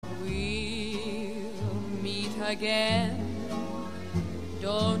again.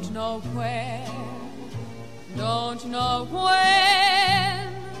 Don't know where, don't know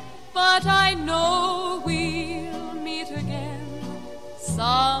when, but I know we'll meet again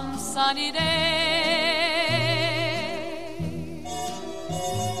some sunny day.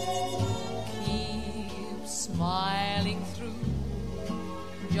 Keep smiling through,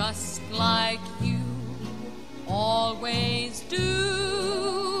 just like you always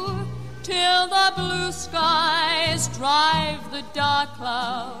do, till the blue skies drive the dark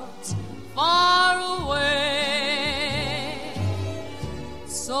clouds far away.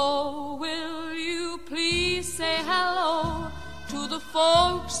 So will you please say hello to the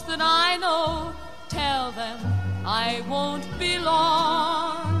folks that I know? Tell them I won't be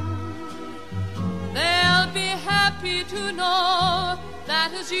long. They'll be happy to know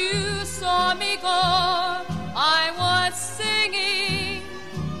that as you saw me go, I was singing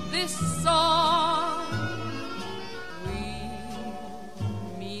this song.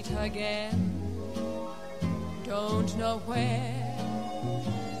 We'll meet again. Don't know where,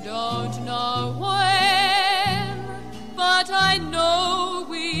 don't know where,